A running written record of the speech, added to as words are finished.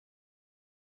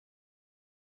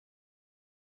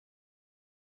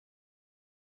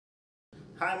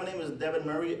Hi, my name is Devin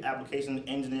Murray, Application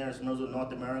Engineer at Schmersal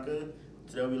North America.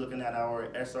 Today we'll be looking at our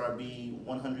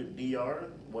SRB-100DR,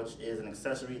 which is an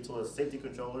accessory to a safety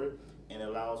controller and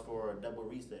allows for a double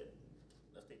reset.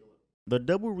 Let's take a look. The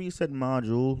double reset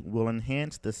module will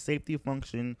enhance the safety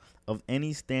function of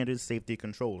any standard safety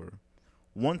controller.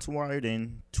 Once wired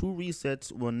in, 2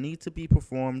 resets will need to be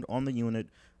performed on the unit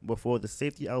before the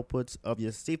safety outputs of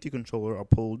your safety controller are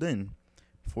pulled in.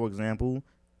 For example,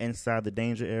 inside the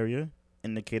danger area,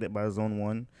 indicated by Zone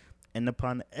 1, and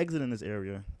upon exiting this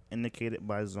area, indicated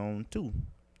by Zone 2.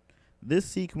 This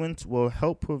sequence will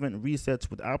help prevent resets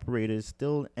with operators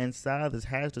still inside this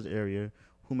hazardous area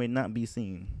who may not be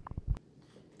seen.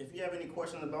 If you have any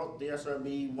questions about the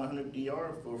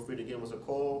SRB-100DR, feel free to give us a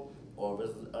call or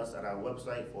visit us at our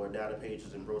website for data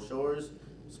pages and brochures,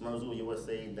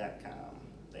 SchmersalUSA.com.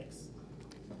 Thanks.